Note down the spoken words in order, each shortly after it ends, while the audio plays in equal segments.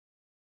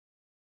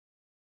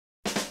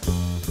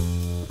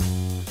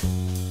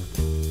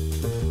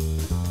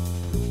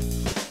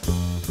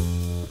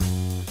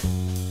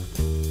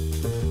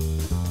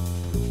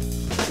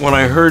When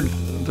I heard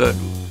that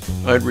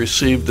I'd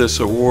received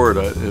this award,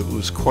 it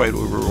was quite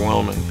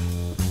overwhelming.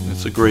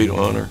 It's a great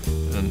honor,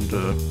 and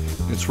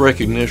it's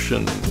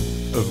recognition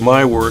of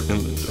my work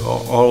and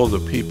all of the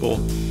people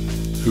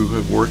who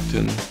have worked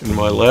in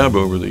my lab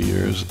over the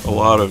years, a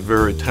lot of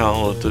very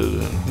talented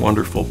and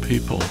wonderful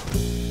people.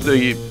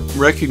 The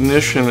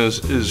recognition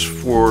is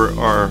for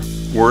our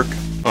work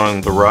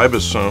on the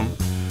ribosome,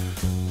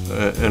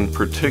 and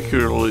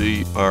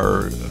particularly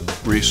our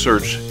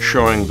research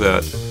showing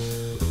that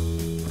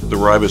the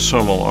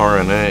ribosomal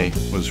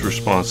RNA was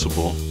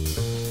responsible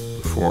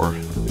for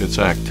its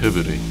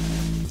activity.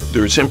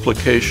 There's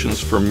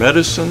implications for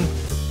medicine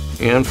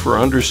and for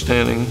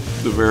understanding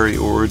the very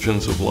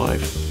origins of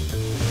life.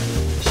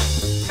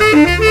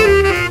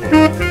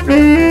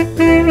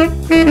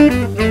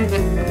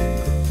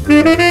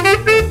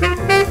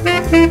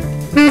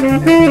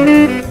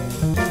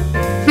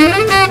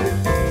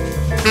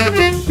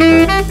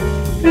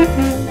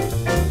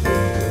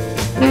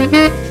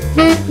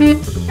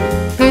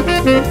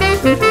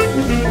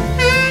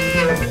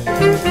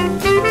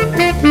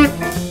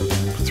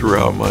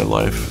 Throughout my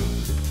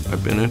life,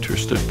 I've been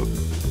interested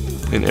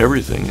in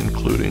everything,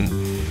 including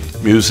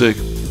music,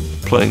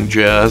 playing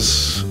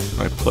jazz.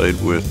 I played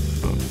with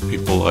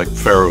people like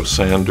Pharoah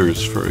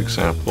Sanders, for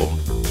example.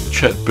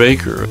 Chet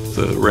Baker,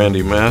 the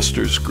Randy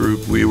Masters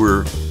group, we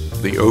were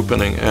the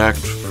opening act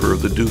for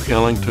the Duke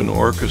Ellington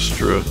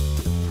Orchestra.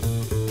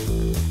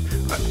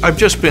 I've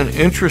just been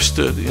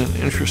interested in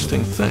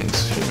interesting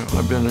things.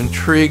 I've been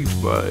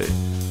intrigued by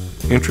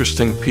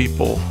interesting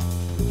people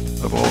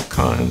of all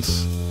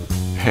kinds,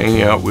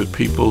 hanging out with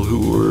people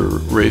who were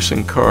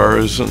racing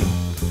cars and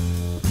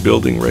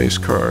building race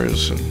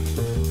cars, and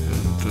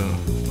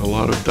a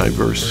lot of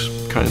diverse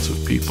kinds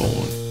of people.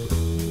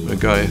 A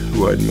guy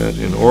who I'd met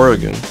in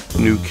Oregon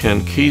knew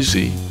Ken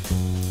Kesey,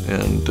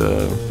 and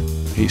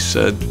he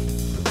said,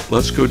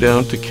 let's go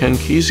down to Ken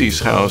Kesey's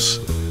house.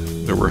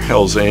 There were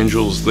Hell's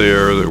Angels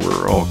there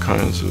were all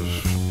kinds of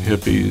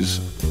hippies.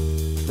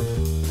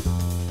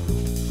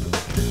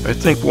 I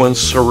think one's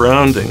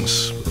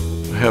surroundings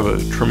have a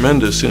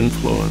tremendous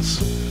influence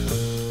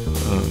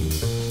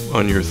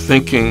on your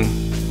thinking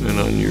and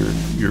on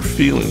your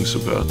feelings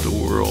about the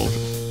world.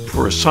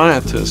 For a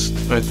scientist,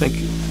 I think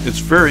it's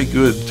very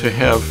good to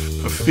have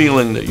a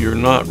feeling that you're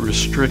not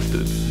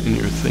restricted in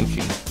your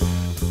thinking.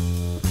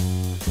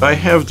 I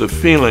have the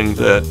feeling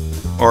that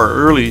our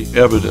early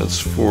evidence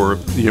for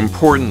the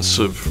importance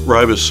of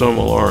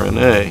ribosomal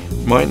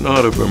RNA might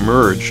not have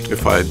emerged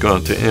if I had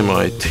gone to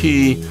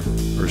MIT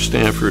or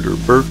Stanford or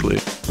Berkeley.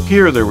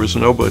 Here there was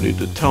nobody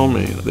to tell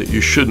me that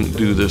you shouldn't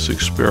do this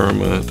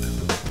experiment,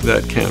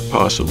 that can't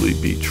possibly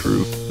be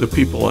true. The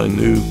people I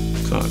knew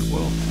thought,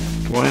 well,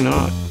 why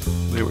not?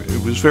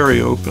 It was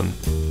very open,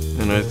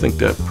 and I think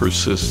that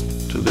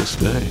persists to this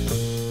day.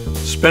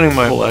 Spending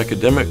my whole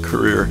academic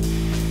career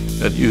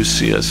at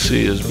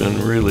UCSC has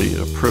been really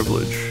a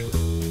privilege.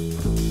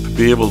 To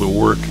be able to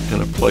work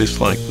in a place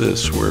like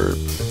this where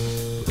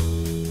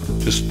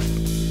just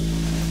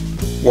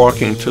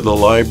walking to the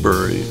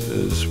library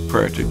is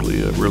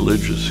practically a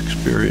religious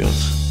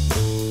experience.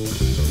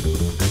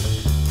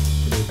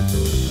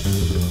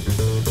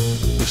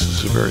 This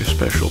is a very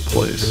special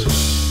place.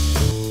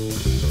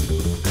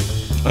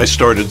 I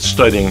started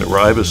studying the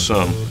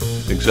ribosome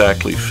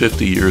exactly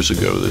 50 years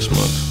ago this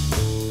month.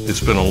 It's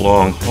been a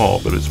long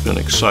haul, but it's been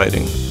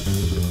exciting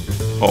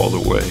all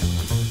the way.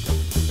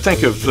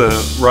 Think of the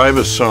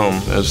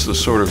ribosome as the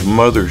sort of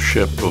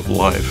mothership of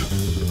life.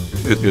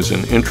 It is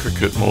an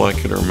intricate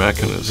molecular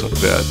mechanism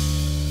that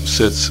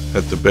sits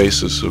at the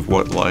basis of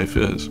what life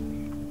is.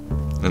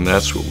 And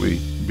that's what we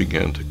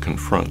began to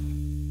confront.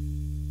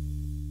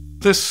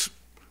 This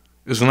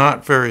is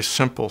not very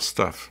simple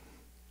stuff,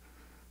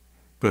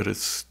 but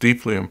it's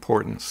deeply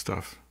important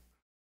stuff.